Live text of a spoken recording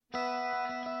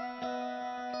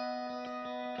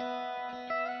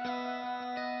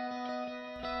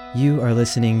You are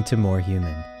listening to More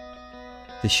Human,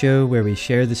 the show where we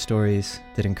share the stories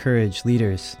that encourage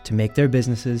leaders to make their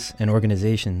businesses and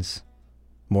organizations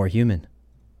more human.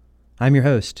 I'm your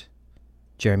host,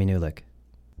 Jeremy Newlick.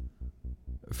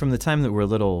 From the time that we're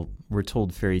little, we're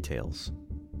told fairy tales.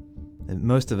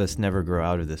 Most of us never grow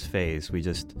out of this phase. We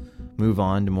just move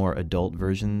on to more adult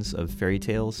versions of fairy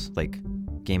tales, like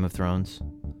Game of Thrones.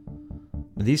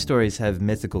 These stories have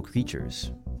mythical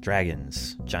creatures,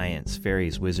 dragons, giants,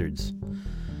 fairies, wizards.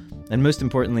 And most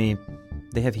importantly,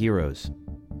 they have heroes,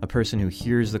 a person who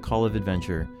hears the call of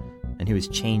adventure and who is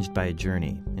changed by a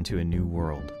journey into a new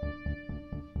world.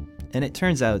 And it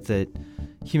turns out that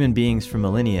human beings for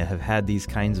millennia have had these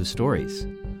kinds of stories.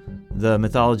 The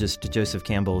mythologist Joseph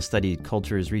Campbell studied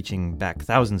cultures reaching back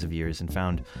thousands of years and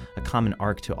found a common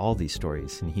arc to all these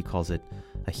stories, and he calls it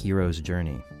a hero's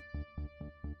journey.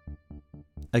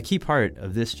 A key part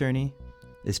of this journey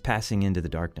is passing into the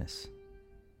darkness.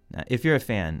 Now, if you're a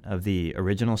fan of the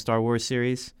original Star Wars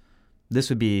series, this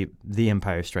would be The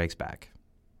Empire Strikes Back.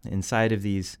 Inside of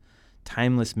these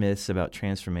timeless myths about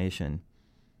transformation,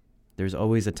 there's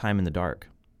always a time in the dark.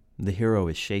 The hero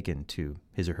is shaken to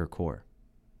his or her core.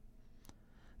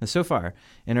 Now, so far,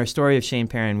 in our story of Shane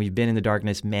Perrin, we've been in the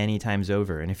darkness many times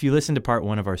over. And if you listen to part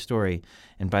one of our story,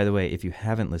 and by the way, if you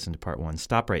haven't listened to part one,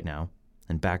 stop right now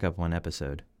and back up one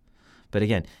episode. But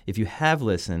again, if you have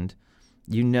listened,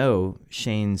 you know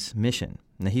Shane's mission.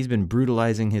 Now, he's been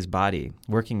brutalizing his body,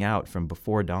 working out from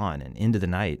before dawn and into the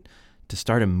night to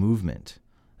start a movement,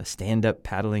 a stand-up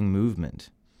paddling movement.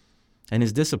 And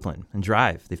his discipline and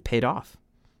drive, they've paid off.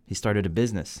 He started a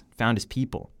business, found his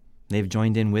people. They've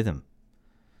joined in with him.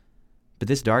 But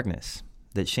this darkness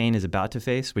that Shane is about to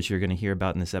face, which you're going to hear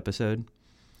about in this episode,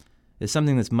 is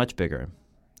something that's much bigger,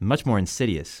 much more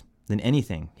insidious than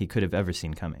anything he could have ever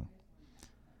seen coming.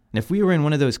 And if we were in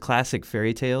one of those classic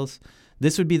fairy tales,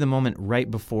 this would be the moment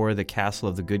right before the castle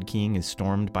of the Good King is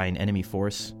stormed by an enemy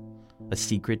force, a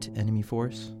secret enemy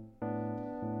force.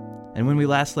 And when we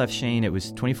last left Shane, it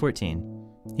was 2014.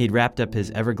 He'd wrapped up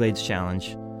his Everglades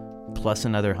Challenge, plus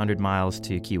another 100 miles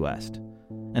to Key West.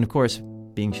 And of course,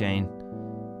 being Shane,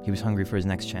 he was hungry for his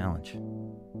next challenge.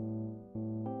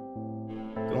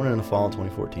 Going in the fall of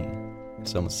 2014.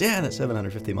 So that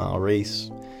 750-mile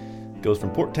race goes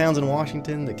from Port Townsend,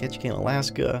 Washington to Ketchikan,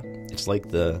 Alaska. It's like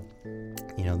the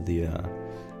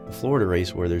Florida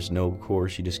race where there's no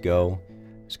course. You just go.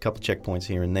 There's a couple checkpoints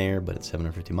here and there, but it's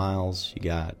 750 miles. You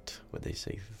got,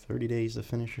 30 days to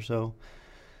finish or so.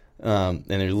 And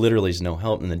there literally is no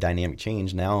help in the dynamic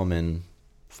change. Now I'm in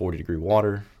 40-degree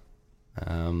water.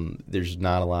 There's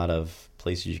not a lot of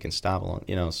places you can stop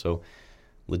along, so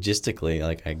logistically,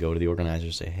 I go to the organizer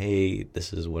and say, hey,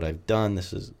 this is what I've done.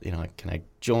 This is, can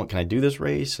I do this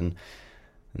race? And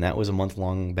that was a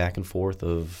month-long back and forth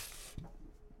of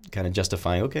kind of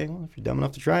justifying, okay, well, if you're dumb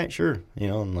enough to try it, sure.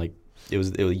 And it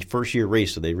was a first-year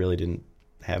race, so they really didn't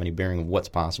have any bearing of what's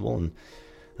possible.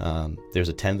 And there's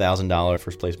a $10,000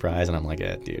 first-place prize, and I'm like,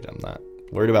 dude, I'm not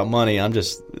worried about money. I'm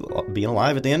just being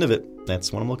alive at the end of it.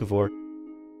 That's what I'm looking for.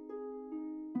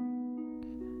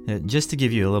 Just to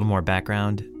give you a little more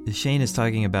background, Shane is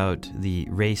talking about the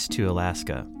Race to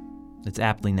Alaska. It's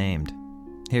aptly named.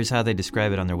 Here's how they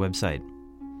describe it on their website.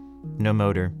 No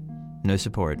motor, no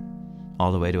support,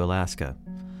 all the way to Alaska.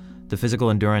 The physical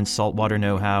endurance, saltwater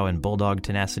know-how, and bulldog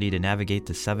tenacity to navigate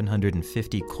the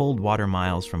 750 cold water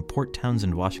miles from Port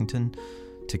Townsend, Washington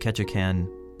to Ketchikan,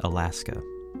 Alaska.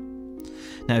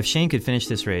 Now, if Shane could finish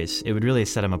this race, it would really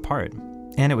set him apart,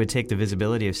 and it would take the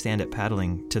visibility of stand-up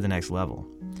paddling to the next level.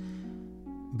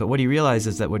 But what he realized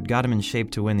is that what got him in shape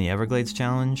to win the Everglades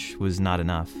Challenge was not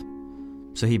enough.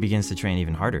 So he begins to train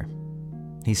even harder.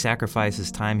 He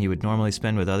sacrifices time he would normally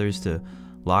spend with others to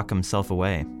lock himself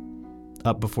away.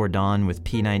 Up before dawn with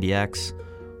P90X,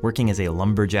 working as a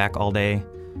lumberjack all day,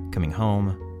 coming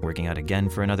home, working out again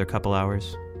for another couple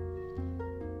hours.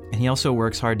 And he also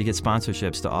works hard to get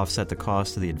sponsorships to offset the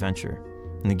cost of the adventure.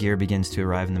 And the gear begins to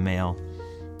arrive in the mail.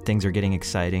 Things are getting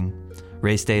exciting.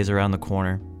 Race day is around the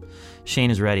corner.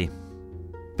 Shane is ready.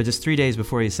 But just 3 days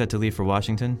before he's set to leave for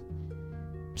Washington,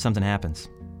 something happens.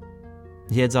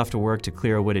 He heads off to work to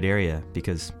clear a wooded area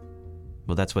because,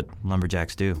 well, that's what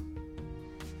lumberjacks do.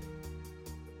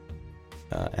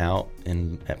 Out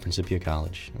at Principia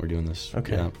College, we're doing this.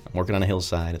 Okay. I'm working on a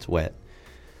hillside. It's wet.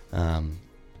 And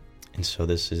so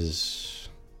this is,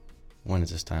 when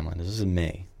is this timeline? This is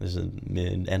May. This is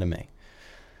end of May.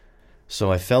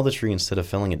 So I fell the tree. Instead of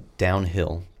felling it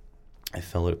downhill, I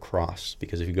fell it across,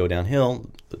 because if you go downhill,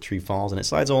 the tree falls and it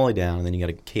slides all the way down, and then you got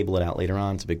to cable it out later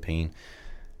on. It's a big pain.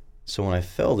 So when I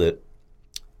felled it,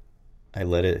 I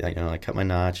let it, I cut my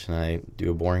notch and I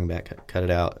do a boring back, cut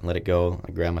it out and let it go.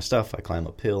 I grab my stuff, I climb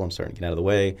uphill, I'm starting to get out of the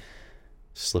way,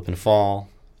 slip and fall,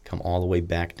 come all the way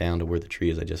back down to where the tree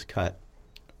is I just cut,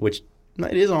 which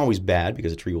it isn't always bad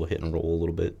because a tree will hit and roll a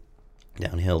little bit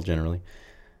downhill generally.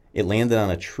 It landed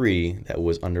on a tree that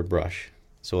was under brush,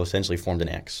 so essentially formed an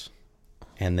X.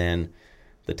 And then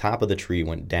the top of the tree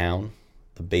went down,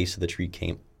 the base of the tree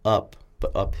came up,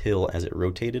 but uphill as it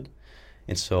rotated.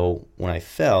 And so when I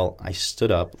fell, I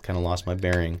stood up, kind of lost my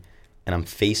bearing, and I'm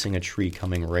facing a tree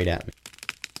coming right at me.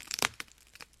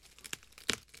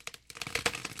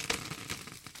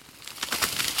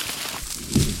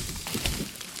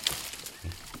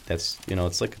 That's,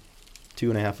 it's like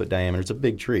 2.5 foot diameter. It's a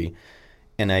big tree.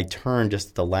 And I turn just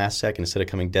at the last second. Instead of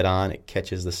coming dead on, it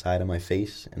catches the side of my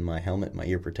face and my helmet, my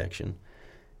ear protection,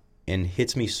 and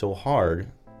hits me so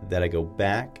hard that I go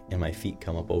back and my feet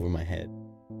come up over my head.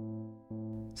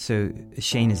 So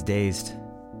Shane is dazed.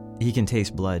 He can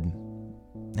taste blood,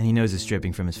 and he knows it's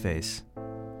dripping from his face.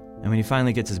 And when he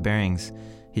finally gets his bearings,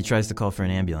 he tries to call for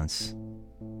an ambulance.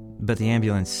 But the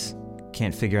ambulance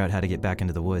can't figure out how to get back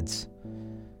into the woods.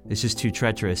 It's just too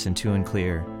treacherous and too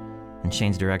unclear, and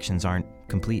Shane's directions aren't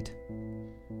complete.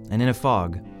 And in a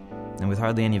fog, and with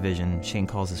hardly any vision, Shane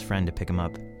calls his friend to pick him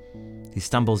up. He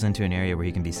stumbles into an area where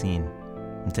he can be seen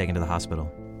and taken to the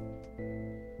hospital.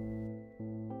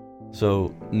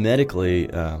 So medically,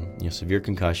 severe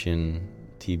concussion,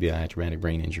 TBI, traumatic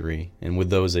brain injury, and with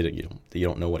those, you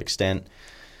don't know what extent.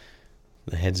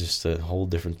 The head's just a whole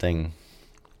different thing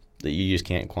that you just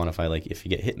can't quantify. Like if you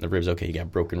get hit in the ribs, okay, you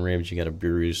got broken ribs, you got a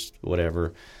bruise,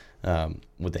 whatever.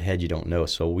 With the head, you don't know.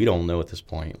 So we don't know at this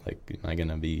point. Like, am I going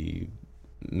to be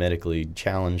medically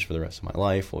challenged for the rest of my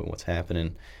life? What's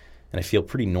happening? And I feel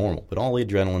pretty normal, but all the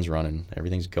adrenaline's running,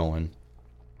 everything's going.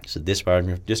 So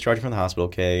discharged from the hospital,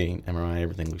 okay, MRI,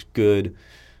 everything looks good.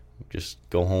 Just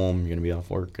go home, you're going to be off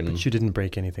work. But you didn't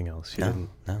break anything else? No,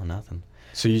 nothing.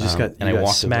 So you just got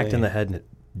smacked in the head and it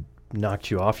knocked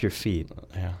you off your feet?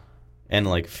 Yeah. And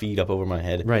like feet up over my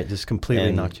head. Right, just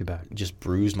completely knocked you back. Just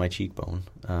bruised my cheekbone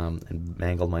and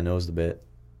mangled my nose a bit,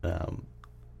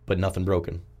 but nothing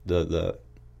broken. The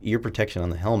ear protection on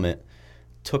the helmet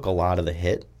took a lot of the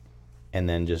hit, and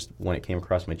then just when it came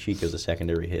across my cheek, it was a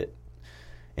secondary hit.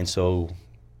 And so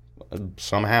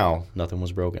somehow nothing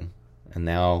was broken. And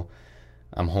now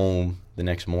I'm home the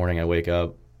next morning. I wake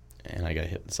up and I got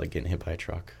hit. It's like getting hit by a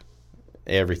truck.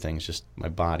 Everything's just, my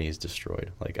body is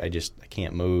destroyed. Like I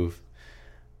can't move.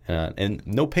 And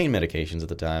no pain medications at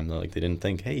the time. Like they didn't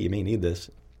think, hey, you may need this.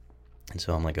 And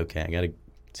so I'm like, okay, I got to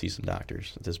see some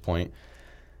doctors at this point.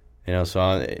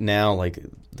 So now like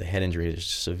the head injury is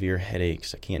just severe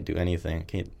headaches. I can't do anything. I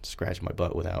can't scratch my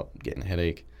butt without getting a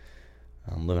headache.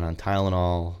 I'm living on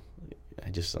Tylenol.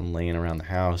 I'm laying around the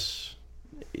house.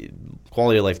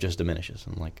 Quality of life just diminishes.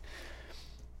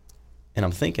 And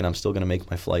I'm thinking I'm still going to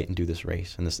make my flight and do this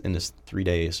race in this 3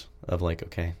 days of like,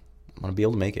 okay, I'm going to be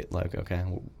able to make it. Like, okay,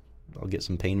 I'll get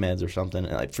some pain meds or something.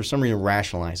 And for some reason,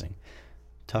 rationalizing.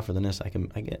 Tougher than this,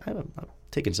 I'm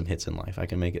taking some hits in life. I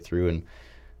can make it through and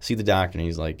see the doctor. And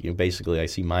he's like, basically, I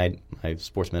see my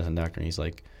sports medicine doctor, and he's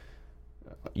like,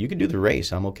 you can do the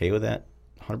race. I'm okay with that.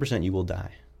 100% you will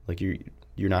die. Like you're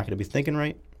not going to be thinking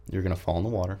right. You're going to fall in the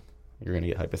water. You're going to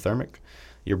get hypothermic.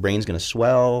 Your brain's going to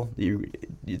swell.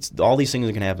 All these things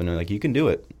are going to happen. Like, you can do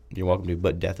it. You're welcome to,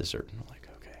 but death is certain. I'm like,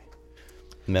 okay.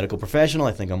 Medical professional,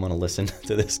 I think I'm going to listen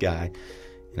to this guy,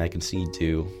 and I concede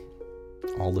to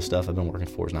all the stuff I've been working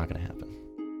for is not going to happen.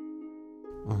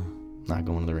 Not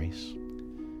going to the race.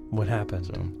 What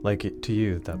happened? Like, to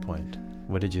you at that point,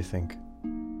 what did you think?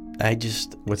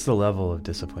 What's the level of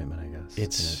disappointment, I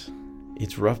guess?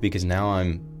 It's rough because now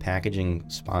I'm packaging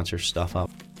sponsor stuff up.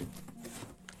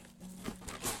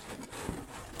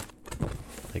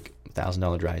 Like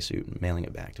 $1,000 dry suit and mailing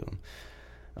it back to them.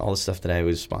 All the stuff that I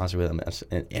was sponsored with.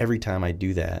 And every time I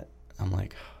do that, I'm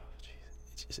like, oh,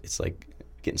 geez. It's like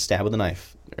getting stabbed with a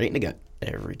knife right in the gut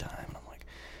every time. And I'm like,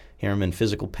 here I'm in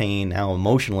physical pain. Now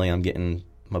emotionally I'm getting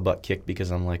my butt kicked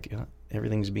because I'm like,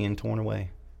 everything's being torn away.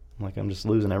 I'm just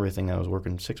losing everything I was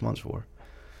working 6 months for.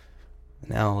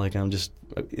 Now, like, I'm just,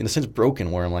 in a sense,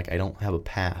 broken, where I'm like, I don't have a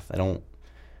path. I don't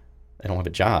have a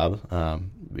job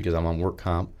because I'm on work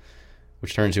comp,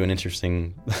 which turns to an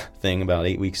interesting thing. About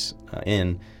 8 weeks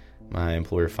in, my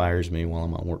employer fires me while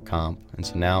I'm on work comp. And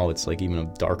so now it's like even a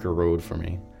darker road for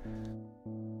me.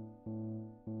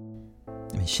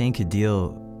 I mean, Shane could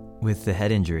deal with the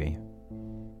head injury.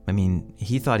 I mean,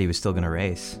 he thought he was still going to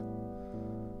race.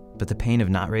 But the pain of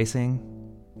not racing,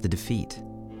 the defeat.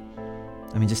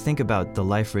 I mean, just think about the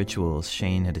life rituals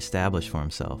Shane had established for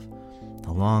himself.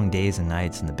 The long days and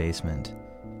nights in the basement,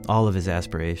 all of his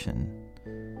aspiration.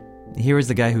 Here was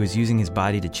the guy who was using his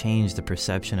body to change the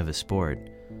perception of a sport.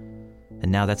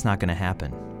 And now that's not going to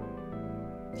happen.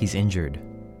 He's injured.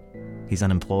 He's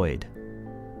unemployed.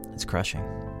 It's crushing.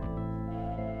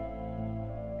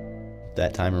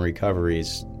 That time in recovery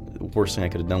is the worst thing I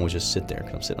could have done was just sit there,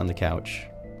 because I'm sitting on the couch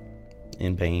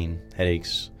in pain,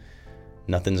 headaches,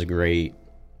 nothing's great.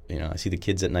 I see the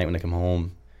kids at night when they come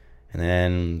home, and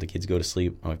then the kids go to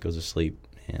sleep, my wife goes to sleep,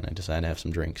 and I decide to have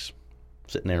some drinks.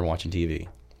 Sitting there watching TV.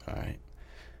 All right.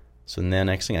 So then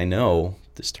next thing I know,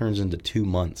 this turns into 2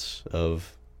 months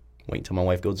of waiting until my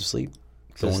wife goes to sleep,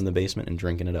 going in the basement and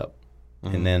drinking it up.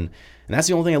 Mm-hmm. And that's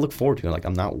the only thing I look forward to. Like,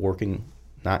 I'm not working,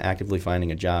 not actively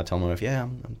finding a job, telling my wife, yeah,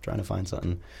 I'm trying to find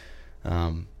something.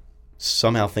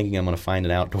 Somehow thinking I'm going to find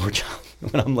an outdoor job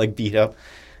when I'm like beat up.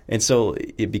 And so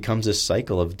it becomes this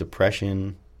cycle of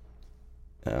depression,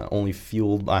 only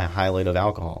fueled by a highlight of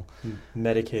alcohol.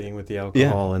 Medicating with the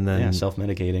alcohol, and then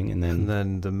self-medicating, and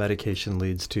then the medication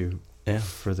leads to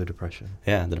further depression.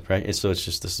 Yeah, the depression. So it's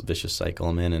just this vicious cycle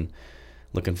I'm in, and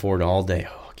looking forward to all day.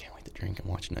 Oh, I can't wait to drink. I'm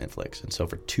watching Netflix, and so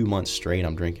for 2 months straight,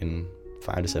 I'm drinking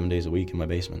 5 to 7 days a week in my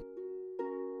basement.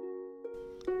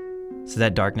 So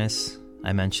that darkness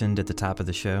I mentioned at the top of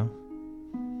the show,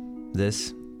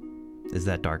 this is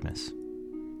that darkness.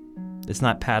 It's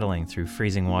not paddling through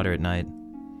freezing water at night.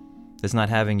 It's not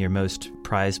having your most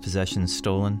prized possessions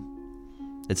stolen.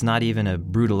 It's not even a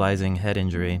brutalizing head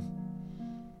injury.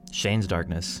 Shane's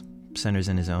darkness centers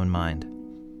in his own mind.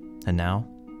 And now,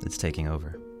 it's taking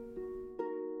over.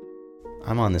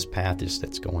 I'm on this path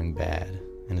that's going bad.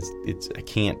 And I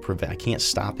can't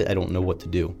stop it. I don't know what to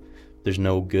do. There's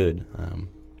no good.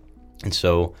 And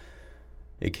so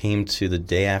it came to the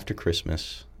day after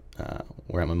Christmas.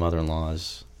 We're at my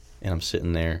mother-in-law's, and I'm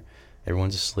sitting there.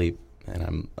 Everyone's asleep,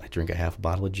 and I drink a half a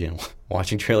bottle of gin,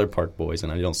 watching Trailer Park Boys.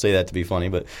 And I don't say that to be funny,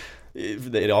 but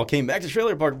it all came back to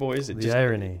Trailer Park Boys. The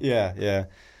irony. Yeah.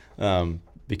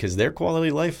 Because their quality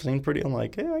of life seemed pretty. I'm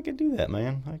like, hey, I could do that,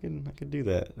 man. I could do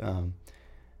that.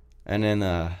 And then,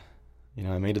 I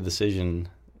made a decision.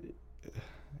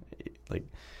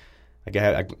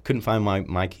 I couldn't find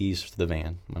my keys to the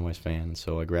van, my wife's van, and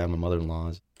so I grabbed my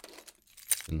mother-in-law's,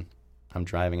 and I'm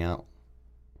driving out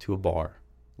to a bar,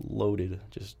 loaded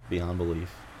just beyond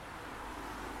belief.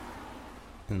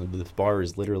 And the bar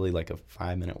is literally like a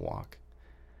 5-minute walk.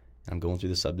 And I'm going through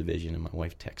the subdivision, and my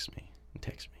wife texts me.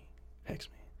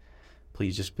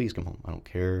 Please come home. I don't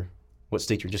care what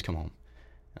state you're, just come home.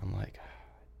 And I'm like,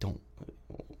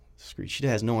 she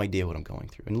has no idea what I'm going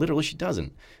through. And literally she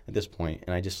doesn't at this point.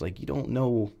 And I just you don't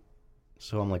know.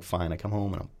 So I'm like, fine. I come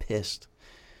home and I'm pissed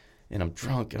and I'm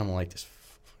drunk and I'm like this,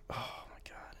 oh my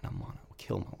God. And I'm on it. I'll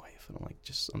kill my wife. And I'm like,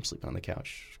 I'm sleeping on the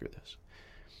couch. Screw this.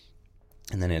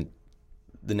 And then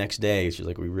the next day she's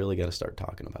like, we really got to start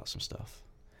talking about some stuff.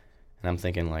 And I'm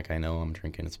thinking I know I'm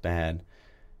drinking. It's bad.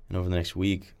 And over the next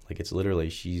week, it's literally,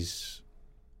 she's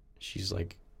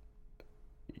like,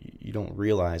 you don't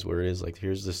realize where it is.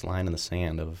 Here's this line in the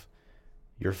sand of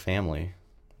your family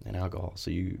and alcohol. So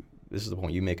this is the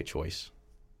point. You make a choice,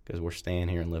 because we're staying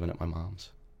here and living at my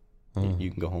mom's.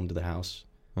 You can go home to the house,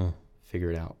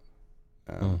 figure it out.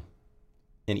 And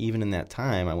even in that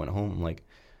time, I went home,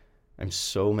 I'm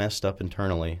so messed up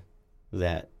internally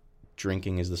that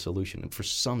drinking is the solution. And for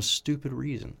some stupid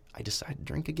reason, I decided to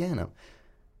drink again.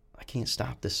 I can't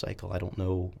stop this cycle. I don't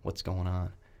know what's going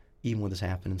on, even with this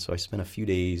happening. So I spent a few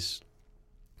days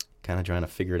kind of trying to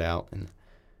figure it out. And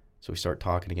so we start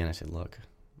talking again. I said, look,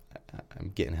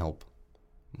 I'm getting help.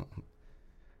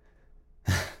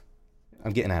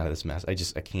 I'm getting out of this mess. I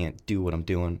can't do what I'm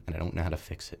doing, and I don't know how to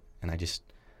fix it. And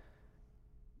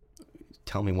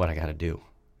tell me what I got to do.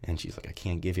 And she's like, I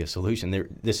can't give you a solution.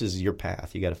 This is your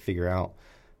path. You got to figure out,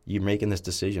 you're making this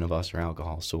decision of us or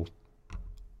alcohol. So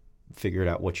figure it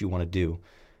out what you want to do.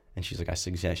 And she's like, I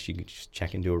suggest you just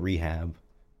check into a rehab.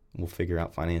 We'll figure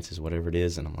out finances, whatever it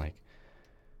is. And I'm like,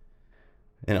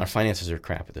 and our finances are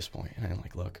crap at this point. And I'm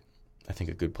like, look, I think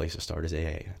a good place to start is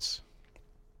AA.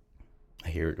 I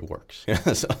hear it works.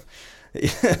 So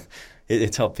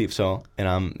it's helped people. So, and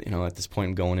I'm, at this point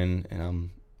I'm going in and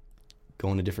I'm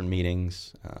going to different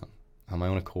meetings on my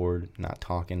own accord, not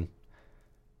talking.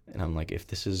 And I'm like, if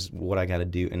this is what I got to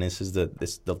do, and this is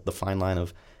the fine line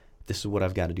of, this is what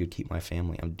I've got to do to keep my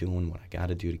family. I'm doing what I got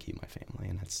to do to keep my family,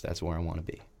 and that's where I want to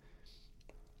be.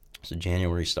 So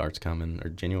January starts coming, or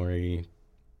January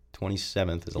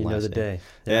 27th is the last day.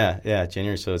 Yeah,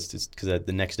 January. So it's because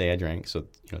the next day I drank. So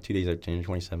 2 days after January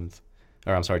 27th,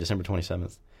 or I'm sorry, December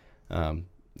 27th.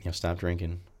 Stop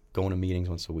drinking, going to meetings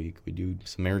once a week. We do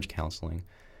some marriage counseling,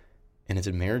 and it's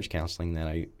in marriage counseling that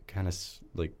I kind of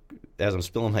as I'm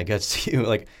spilling my guts to you,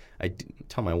 like,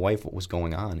 tell my wife what was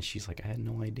going on, and she's like, I had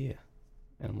no idea.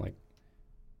 And I'm like,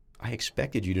 I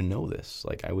expected you to know this.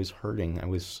 Like, I was hurting. I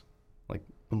was, like,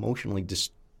 emotionally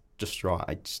distraught.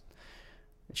 And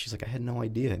she's like, I had no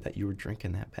idea that you were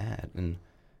drinking that bad, and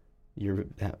you're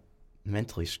that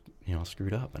mentally,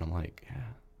 screwed up. And I'm like, yeah.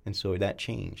 And so that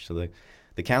changed. So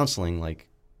the counseling, like,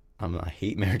 I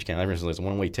hate marriage counseling. It's a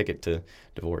one-way ticket to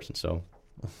divorce. And so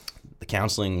the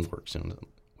counseling works, and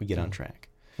we get on track.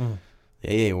 Mm-hmm.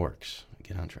 The AA works. We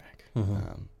get on track.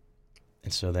 Mm-hmm.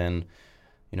 And so then,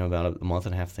 about a month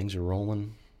and a half, things are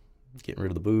rolling, getting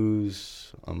rid of the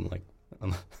booze.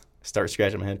 I start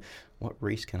scratching my head. What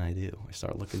race can I do? I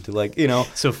start looking to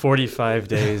So 45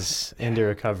 days into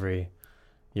recovery,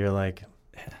 you're like,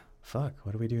 fuck,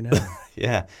 what do we do now?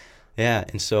 Yeah.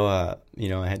 And so, I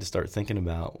had to start thinking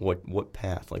about what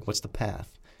path, like, what's the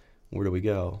path? Where do we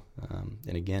go?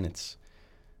 And again, it's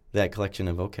that collection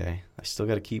of, okay, I still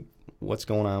got to keep what's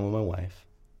going on with my wife.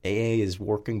 AA is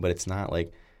working, but it's not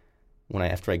like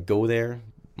after I go there,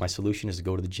 my solution is to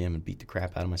go to the gym and beat the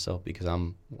crap out of myself because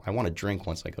I want to drink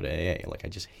once I go to AA. Like, I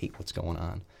just hate what's going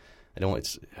on.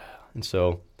 And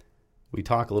so we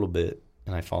talk a little bit,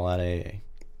 and I fall out of AA.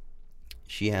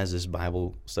 She has this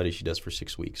Bible study she does for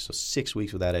 6 weeks. So 6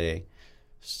 weeks without AA,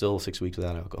 still 6 weeks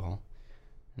without alcohol.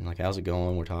 And like, how's it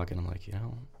going? We're talking. I'm like,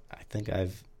 I think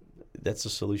that's the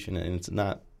solution. And it's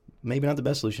maybe not the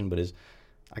best solution, but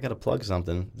I got to plug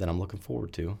something that I'm looking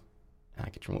forward to.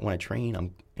 And when I train,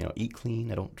 I'm, eat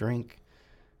clean. I don't drink,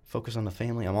 focus on the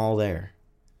family. I'm all there.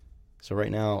 So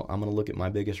right now, I'm going to look at my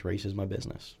biggest race as my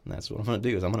business. And that's what I'm going to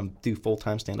do is I'm going to do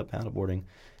full-time stand-up paddleboarding,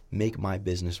 make my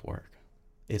business work.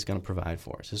 It's going to provide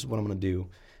for us. This is what I'm going to do,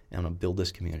 and I'm going to build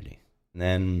this community. And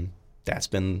then that's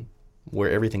been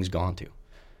where everything's gone to.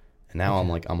 And now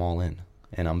I'm all in,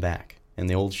 and I'm back. And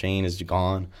the old Shane is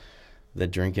gone. The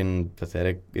drinking,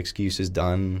 pathetic excuse is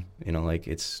done. I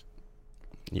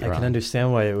can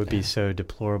understand why it would be so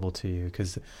deplorable to you,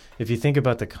 because if you think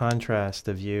about the contrast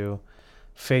of you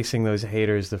facing those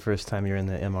haters the first time you're in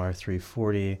the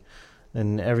MR340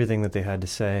 and everything that they had to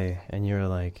say, and you're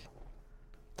like,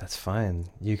 that's fine.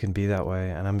 You can be that way,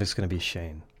 and I'm just going to be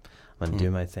Shane. I'm going to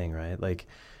do my thing, right? Like,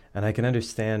 and I can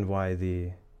understand why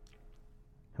the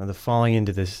falling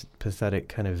into this pathetic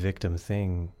kind of victim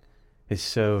thing is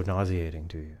so nauseating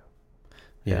to you.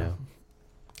 Yeah.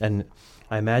 And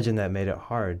I imagine that made it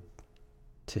hard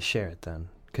to share it then,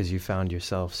 because you found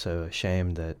yourself so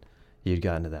ashamed that you'd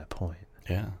gotten to that point.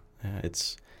 Yeah.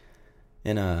 It's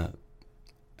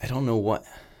I don't know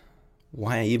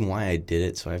why I did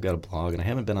it. So I've got a blog, and I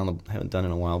haven't done it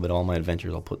in a while, but all my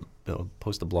adventures, I'll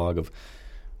post a blog of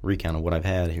recount of what I've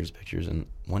had. Here's pictures. And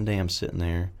one day I'm sitting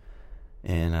there,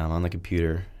 and I'm on the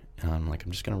computer, and I'm like,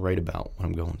 I'm just going to write about what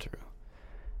I'm going through.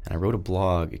 And I wrote a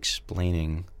blog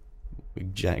explaining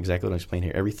exactly what I explained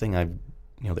here. Everything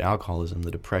the alcoholism,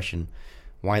 the depression,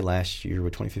 why last year,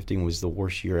 2015 was the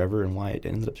worst year ever, and why it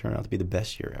ended up turning out to be the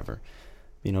best year ever.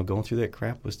 Going through that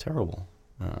crap was terrible.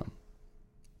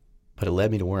 But it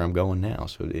led me to where I'm going now,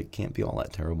 so it can't be all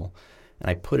that terrible. And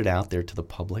I put it out there to the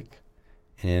public,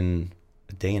 and in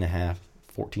a day and a half,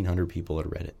 1,400 people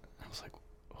had read it. I was like,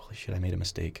 holy shit, I made a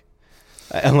mistake.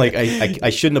 I'm like, I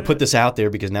shouldn't have put this out there,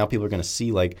 because now people are going to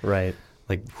see, like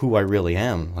who I really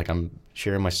am. Like, I'm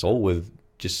sharing my soul with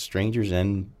just strangers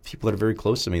and people that are very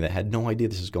close to me that had no idea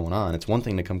this is going on. It's one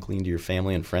thing to come clean to your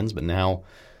family and friends, but now,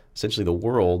 essentially, the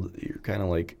world, you're kind of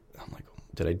like, I'm like,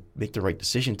 did I make the right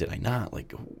decision? Did I not?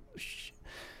 Like, oh, shit.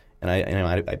 And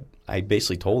I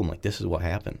basically told them, like, this is what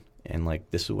happened, and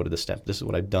like, this is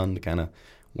what I've done to kind of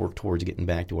work towards getting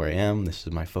back to where I am. This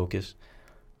is my focus.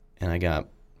 And I got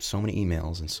so many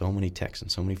emails and so many texts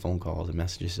and so many phone calls and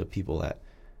messages of people that,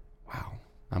 wow,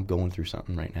 I'm going through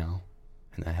something right now,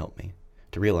 and that helped me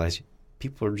to realize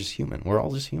people are just human. We're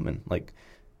all just human. Like,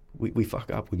 we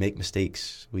fuck up, we make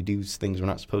mistakes, we do things we're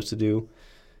not supposed to do.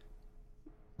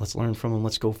 Let's learn from them.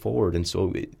 Let's go forward. And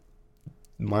so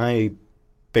my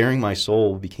bearing my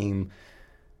soul became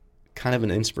kind of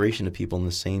an inspiration to people in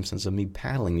the same sense of me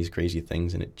paddling these crazy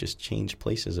things, and it just changed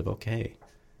places of, okay,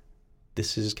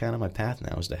 this is kind of my path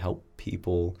now, is to help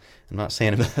people. I'm not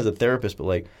saying it as a therapist, but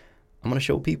like, I'm going to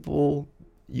show people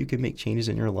you can make changes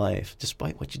in your life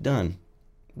despite what you've done.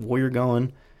 Where you're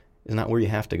going is not where you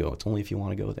have to go. It's only if you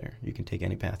want to go there. You can take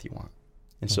any path you want.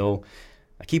 And so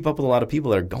I keep up with a lot of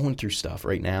people that are going through stuff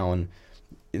right now, and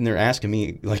they're asking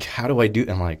me, like, how do I do it?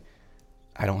 I'm like,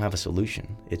 I don't have a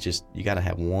solution. It's just, you got to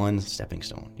have one stepping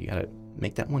stone. You got to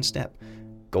make that one step.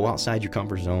 Go outside your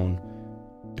comfort zone.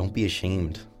 Don't be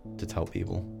ashamed to tell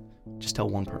people. Just tell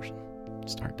one person.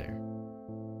 Start there.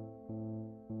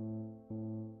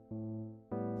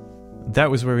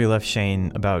 that was where we left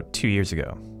Shane about 2 years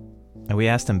ago. And we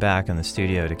asked him back in the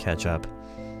studio to catch up.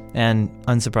 And,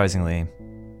 unsurprisingly,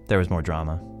 there was more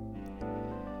drama.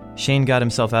 Shane got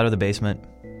himself out of the basement.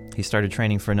 He started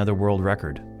training for another world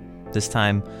record. This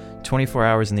time, 24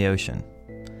 hours in the ocean.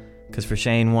 Because for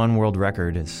Shane, one world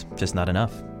record is just not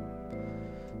enough.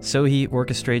 So he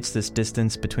orchestrates this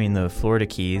distance between the Florida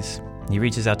Keys. He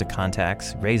reaches out to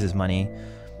contacts, raises money,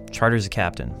 charters a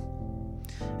captain.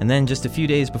 And then just a few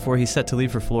days before he's set to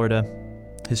leave for Florida,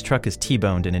 his truck is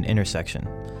T-boned in an intersection.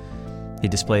 He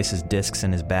displaces discs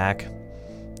in his back.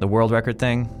 The world record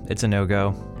thing, it's a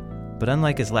no-go. But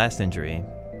unlike his last injury,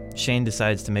 Shane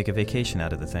decides to make a vacation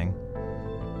out of the thing.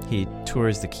 He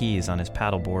tours the Keys on his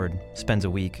paddleboard, spends a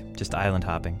week just island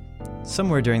hopping.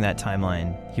 Somewhere during that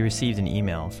timeline, he received an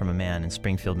email from a man in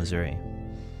Springfield, Missouri.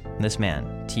 And this man,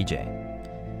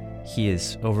 TJ, he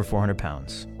is over 400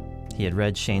 pounds. He had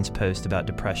read Shane's post about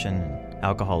depression and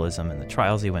alcoholism and the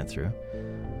trials he went through.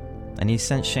 And he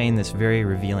sent Shane this very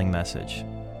revealing message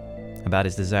about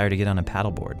his desire to get on a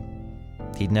paddleboard.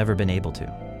 He'd never been able to.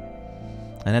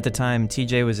 And at the time,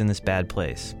 TJ was in this bad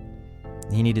place.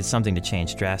 He needed something to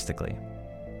change drastically.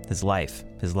 His life,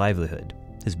 his livelihood,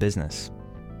 his business,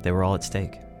 they were all at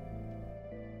stake.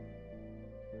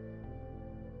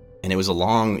 And it was a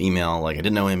long email. Like, I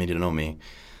didn't know him, he didn't know me.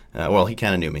 Well, he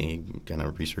kind of knew me. He kind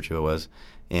of researched who I was.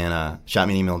 And shot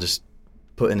me an email just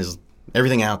putting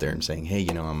everything out there and saying, hey,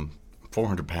 I'm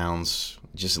 400 pounds,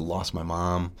 just lost my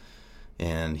mom.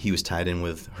 And he was tied in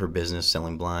with her business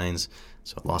selling blinds.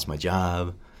 So I lost my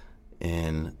job.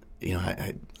 And,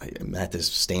 I'm at this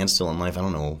standstill in life. I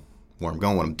don't know where I'm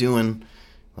going, what I'm doing.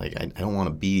 Like, I don't want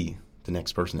to be the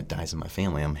next person that dies in my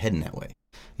family. I'm heading that way.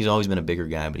 He's always been a bigger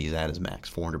guy, but he's at his max,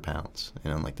 400 pounds.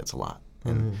 And I'm like, that's a lot.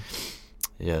 And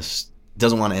just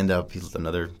doesn't want to end up, he's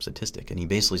another statistic. And he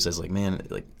basically says, like, man,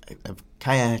 like, I've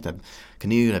kayaked, I've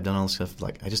canoed, I've done all this stuff.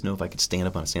 Like, I just know if I could stand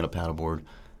up on a stand-up paddleboard,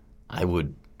 I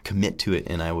would commit to it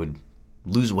and I would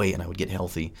lose weight and I would get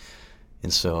healthy.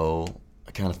 And so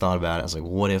I kind of thought about it. I was like,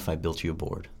 what if I built you a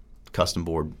board, custom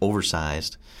board,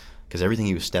 oversized, because everything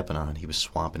he was stepping on, he was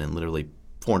swamping in literally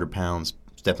 400 pounds,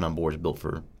 stepping on boards built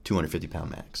for 250-pound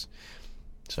max.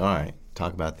 So, all right,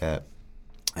 talk about that.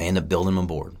 I end up building him a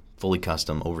board, fully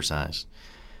custom, oversized.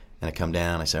 And I come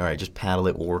down, I say, all right, just paddle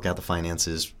it, we'll work out the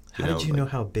finances. How did you know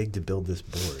how big to build this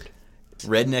board?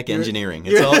 Redneck engineering.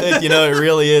 It's all, it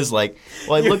really is like,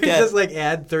 well, I looked at. Just like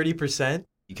add 30%?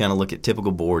 You kind of look at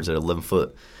typical boards that are 11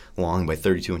 foot long by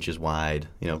 32 inches wide,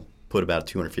 put about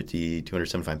 250,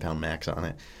 275-pound max on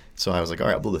it. So I was like, all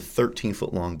right, I'll build a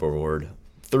 13-foot long board,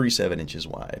 37 inches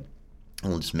wide,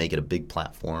 and we'll just make it a big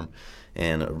platform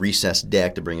and a recessed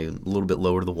deck to bring it a little bit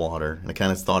lower to the water. And I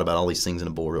kind of thought about all these things in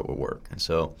a board that would work. And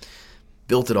so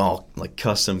built it all like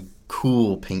custom,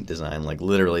 cool paint design, like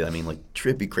literally, like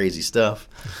trippy, crazy stuff.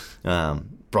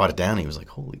 Brought it down. And he was like,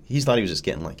 he thought he was just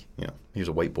getting like, here's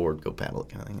a whiteboard, go paddle it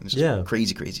kind of thing. And it's just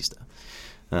crazy, crazy stuff.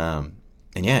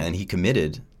 And he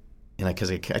committed, and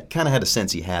because I kind of had a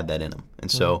sense he had that in him.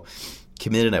 And so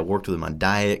committed, I worked with him on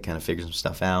diet, kind of figured some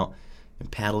stuff out,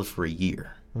 and paddled for a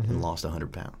year and lost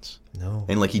 100 pounds. No.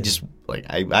 And he just,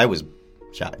 I was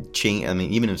shocked.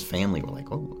 Even his family were like,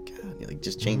 oh, God,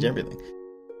 just change everything.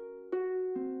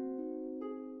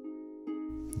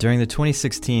 During the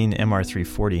 2016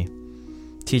 MR340,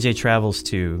 TJ travels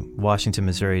to Washington,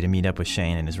 Missouri to meet up with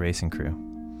Shane and his racing crew.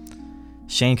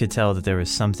 Shane could tell that there was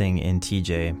something in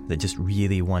TJ that just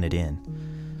really wanted in.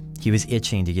 He was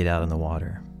itching to get out on the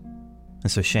water.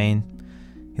 And so Shane,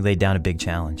 he laid down a big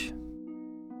challenge.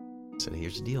 I said,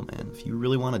 here's the deal, man. If you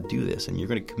really want to do this and you're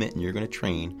going to commit and you're going to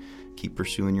train, keep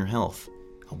pursuing your health,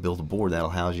 I'll build a board that'll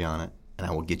house you on it, and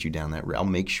I will get you down that route. I'll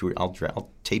make sure, I'll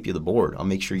tape you the board. I'll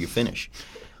make sure you finish.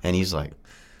 And he's like,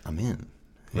 I'm in.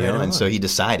 And so he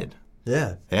decided.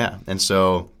 Yeah. Yeah. And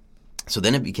so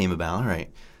then it became about, all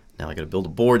right, now I got to build a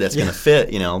board that's going to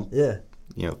fit,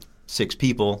 6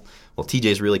 people. Well,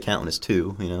 TJ's really counting as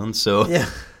 2, and so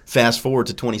fast forward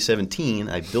to 2017,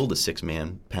 I build a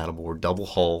 6-man paddleboard, double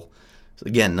hull. So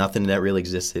again, nothing that really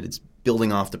existed. It's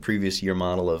building off the previous year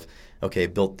model of, okay,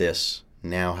 built this.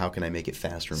 Now, how can I make it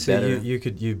faster and better? So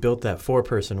you built that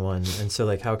 4-person one, and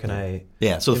so how can I?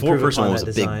 Yeah, so the 4-person one was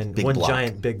a big one block.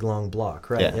 Giant, big, long block,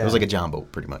 right? Yeah, it was like a John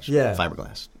boat, pretty much. Yeah,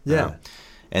 fiberglass. Yeah,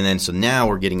 and then so now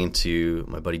we're getting into,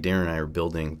 my buddy Darren and I are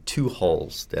building 2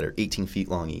 hulls that are 18 feet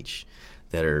long each,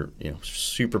 that are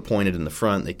super pointed in the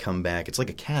front. They come back. It's like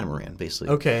a catamaran,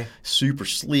 basically. Okay. Super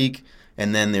sleek,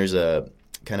 and then there's a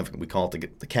kind of, we call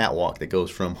it the catwalk that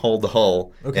goes from hull to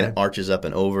hull, and it arches up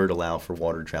and over to allow for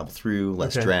water to travel through,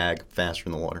 less drag, faster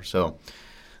in the water. So,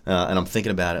 and I'm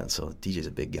thinking about it. So DJ's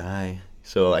a big guy,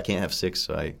 so I can't have 6.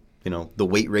 So I the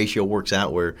weight ratio works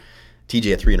out where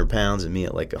TJ at 300 pounds and me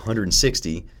at like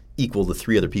 160 equal the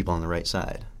 3 other people on the right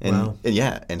side. And, Wow.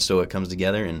 and so it comes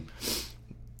together, and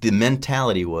the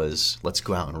mentality was, let's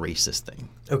go out and race this thing.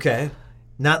 Okay.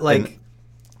 Not like And-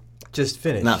 just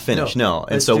finish. Not finish, no.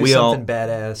 And Let's so do we all- something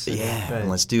badass. Yeah, Right. and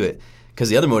let's do it. Because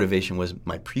the other motivation was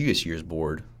my previous year's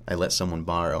board, I let someone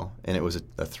borrow, and it was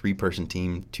a 3-person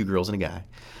team, 2 girls and a guy.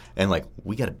 And like,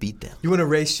 we got to beat them. You want to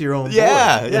race your own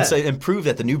Yeah, board. and prove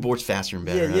that the new board's faster and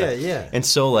better. Yeah. And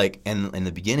so like, and in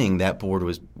the beginning, that board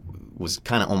was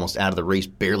kind of almost out of the race,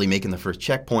 barely making the first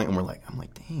checkpoint, and I'm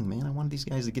like, dang man, I wanted these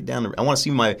guys to get down. I want to see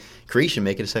my creation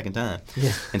make it a second time.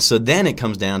 Yeah. And so then it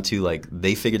comes down to like,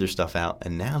 they figured their stuff out,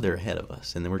 and now they're ahead of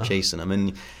us, and then we're chasing them,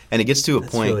 and it gets to a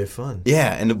That's point. really fun.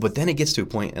 Yeah, but then it gets to a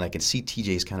point, and I can see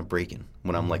TJ's kind of breaking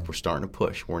when I'm like, we're starting to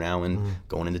push. We're now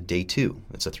going into day 2.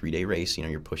 It's a 3-day race.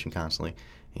 You're pushing constantly,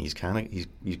 and he's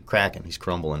cracking, he's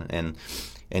crumbling, and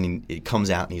it comes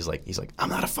out, and he's like, I'm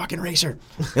not a fucking racer.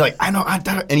 You're like, I know,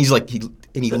 and he's like, he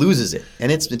loses it, and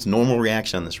it's normal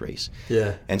reaction on this race.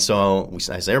 Yeah. And so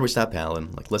I say, everybody stop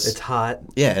paddling. Like, let's. It's hot.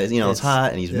 Yeah, it's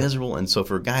hot, and he's yeah. miserable, and so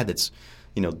for a guy that's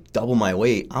double my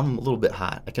weight, I'm a little bit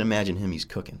hot. I can imagine him, he's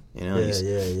cooking. Yeah.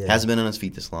 Hasn't been on his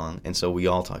feet this long, and so we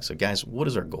all talk. So guys, what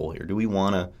is our goal here? Do we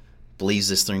want to blaze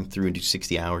this thing through and do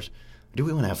 60 hours? Or do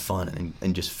we want to have fun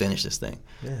and just finish this thing?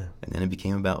 Yeah. And then it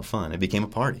became about fun. It became a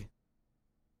party.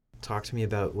 Talk to me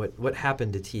about what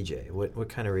happened to TJ. What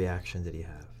kind of reaction did he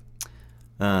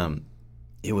have?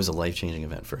 It was a life-changing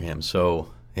event for him.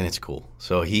 So, and it's cool.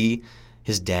 So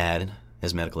his dad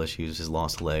has medical issues, has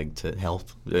lost a leg to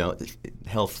health.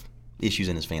 Health issues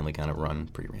in his family kind of run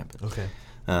pretty rampant.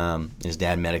 Okay. His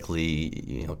dad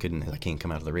medically, I can't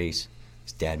come out of the race.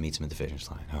 His dad meets him at the finish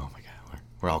line. Oh my God,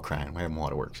 we're all crying. We're having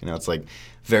waterworks. It's like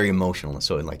very emotional. And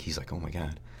so like he's like, oh my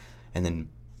God. And then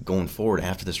going forward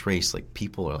after this race, like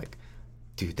people are like,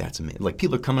 dude, that's amazing. Like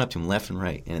people are coming up to him left and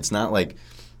right, and it's not like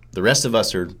the rest of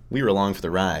us we were along for the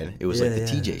ride. It was like the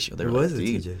TJ show. They were like, the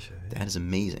dude, TJ show. Yeah. that is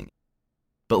amazing.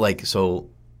 But like, so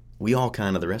we all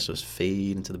kind of, the rest of us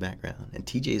fade into the background, and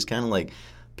TJ is kind of like,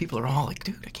 people are all like,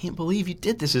 dude, I can't believe you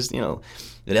did this. It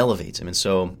elevates him. And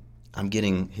so I'm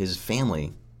getting, his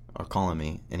family are calling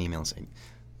me an email saying,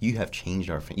 you have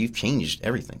changed you've changed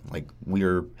everything. Like,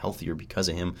 we're healthier because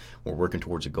of him. We're working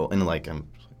towards a goal. And like, I'm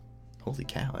holy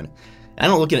cow. And I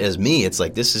don't look at it as me. It's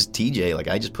like, this is TJ. Like,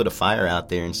 I just put a fire out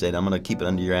there and said, I'm going to keep it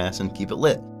under your ass and keep it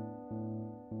lit.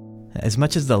 As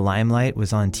much as the limelight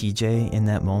was on TJ in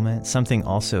that moment, something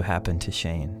also happened to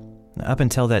Shane. Up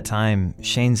until that time,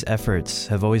 Shane's efforts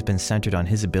have always been centered on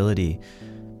his ability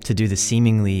to do the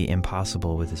seemingly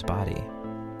impossible with his body.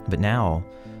 But now,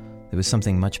 there was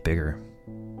something much bigger.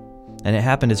 And it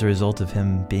happened as a result of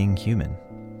him being human.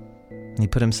 He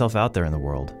put himself out there in the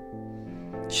world.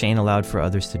 Shane allowed for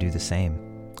others to do the same.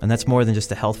 And that's more than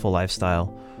just a healthful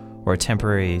lifestyle or a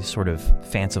temporary sort of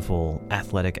fanciful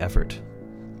athletic effort.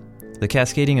 The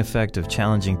cascading effect of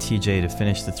challenging TJ to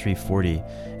finish the 340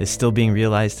 is still being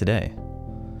realized today.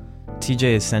 TJ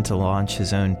is sent to launch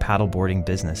his own paddleboarding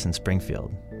business in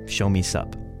Springfield, Show Me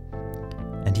Sup.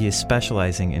 And he is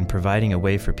specializing in providing a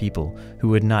way for people who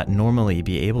would not normally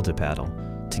be able to paddle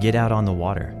to get out on the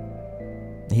water.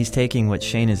 He's taking what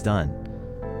Shane has done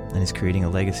and is creating a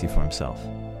legacy for himself.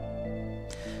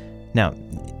 Now,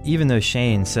 even though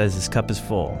Shane says his cup is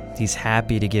full, he's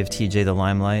happy to give TJ the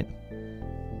limelight,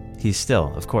 he's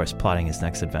still, of course, plotting his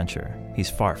next adventure. He's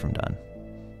far from done.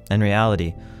 In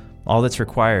reality, all that's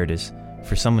required is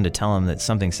for someone to tell him that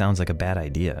something sounds like a bad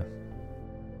idea.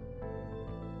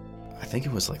 I think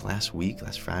it was like last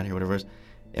Friday or whatever it was,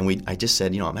 and I just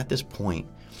said, I'm at this point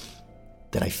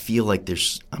that I feel like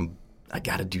I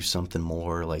got to do something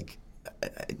more. Like,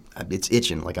 it's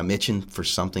itching. Like, I'm itching for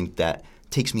something that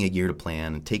takes me a year to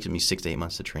plan and takes me 6 to 8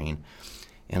 months to train.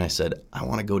 And I said, I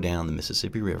want to go down the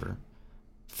Mississippi River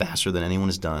faster than anyone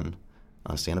has done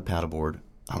on a stand-up paddleboard.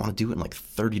 I want to do it in like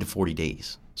 30 to 40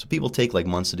 days. So people take like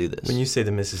months to do this. When you say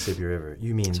the Mississippi River,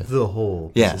 you mean the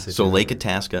whole Yeah, Mississippi so River. Lake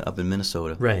Itasca up in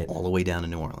Minnesota, Right. all the way down to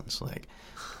New Orleans, like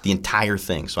the entire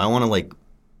thing. So I want to like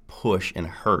push and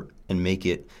hurt and make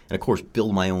it, and of course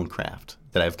build my own craft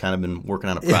that I've kind of been working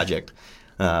on a project.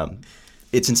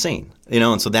 It's insane,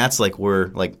 and so that's like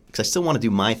because I still want to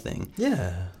do my thing.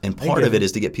 Yeah. And part of it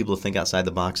is to get people to think outside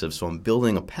the box of, so I'm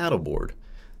building a paddleboard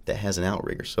that has an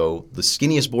outrigger. So the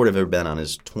skinniest board I've ever been on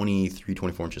is 23,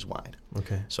 24 inches wide.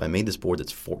 Okay. So I made this board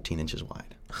that's 14 inches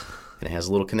wide. And it has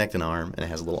a little connecting arm, and it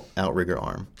has a little outrigger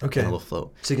arm. Okay. And a little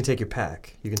float. So you can take your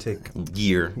pack. You can take...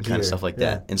 Gear, kind Gear, of stuff like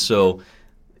yeah. that. And so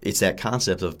it's that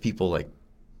concept of people like,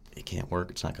 it can't work,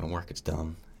 it's not going to work, it's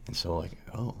dumb. And so like,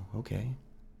 oh, okay.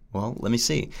 Well, let me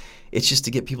see. It's just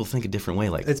to get people to think a different way.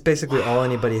 Like, It's basically all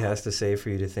anybody has to say for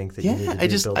you to think that you need to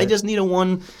do I just need a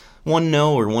one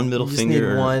no or one middle you finger. just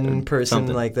need one or person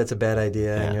something. like that's a bad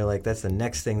idea, Yeah. and you're like, that's the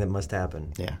next thing that must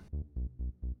happen. Yeah.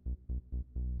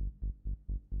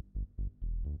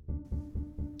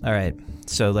 All right,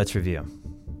 so let's review.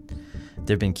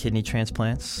 There have been kidney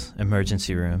transplants,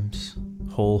 emergency rooms,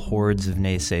 whole hordes of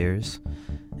naysayers,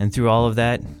 and through all of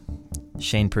that,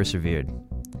 Shane persevered.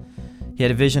 He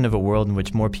had a vision of a world in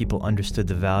which more people understood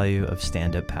the value of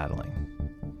stand-up paddling.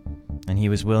 And he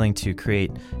was willing to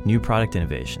create new product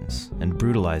innovations and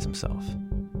brutalize himself.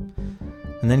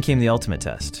 And then came the ultimate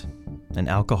test, an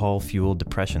alcohol-fueled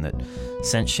depression that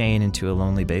sent Shane into a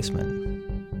lonely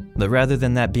basement. But rather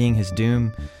than that being his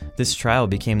doom, this trial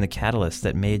became the catalyst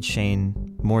that made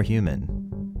Shane more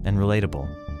human and relatable.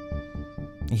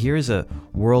 Here is a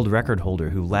world record holder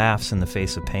who laughs in the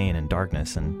face of pain and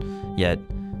darkness, and yet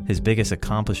his biggest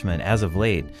accomplishment as of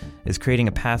late is creating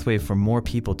a pathway for more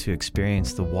people to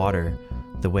experience the water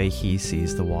the way he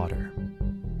sees the water.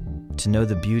 To know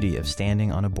the beauty of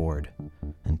standing on a board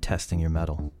and testing your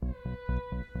mettle.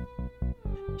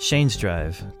 Shane's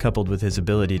drive, coupled with his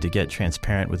ability to get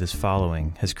transparent with his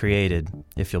following, has created,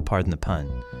 if you'll pardon the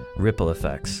pun, ripple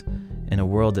effects in a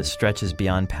world that stretches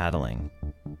beyond paddling.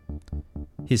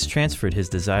 He's transferred his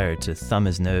desire to thumb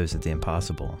his nose at the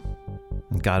impossible.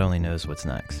 And God only knows what's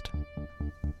next.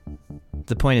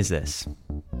 The point is this.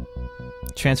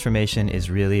 Transformation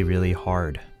is really, really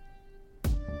hard.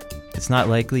 It's not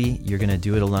likely you're going to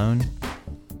do it alone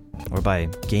or by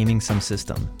gaming some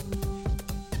system.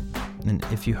 And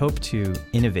if you hope to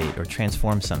innovate or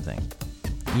transform something,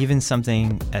 even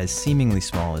something as seemingly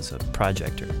small as a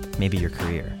project or maybe your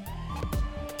career,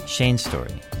 Shane's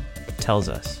story tells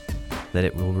us that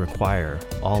it will require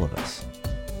all of us.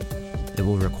 It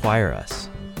will require us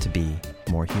to be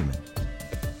more human.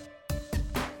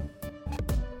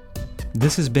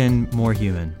 This has been More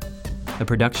Human, a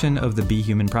production of the Be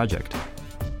Human Project.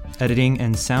 Editing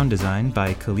and sound design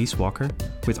by Khalees Walker,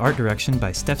 with art direction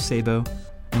by Steph Sabo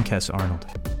and Kess Arnold.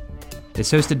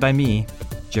 It's hosted by me,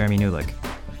 Jeremy Newlick.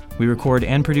 We record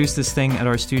and produce this thing at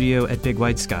our studio at Big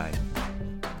White Sky,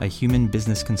 a human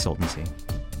business consultancy.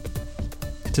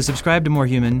 To subscribe to More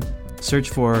Human, search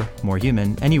for More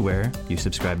Human anywhere you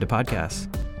subscribe to podcasts.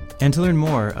 And to learn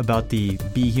more about the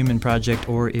Be Human Project,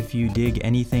 or if you dig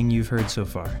anything you've heard so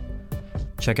far,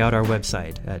 check out our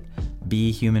website at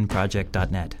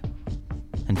behumanproject.net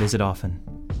and visit often.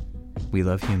 We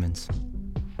love humans.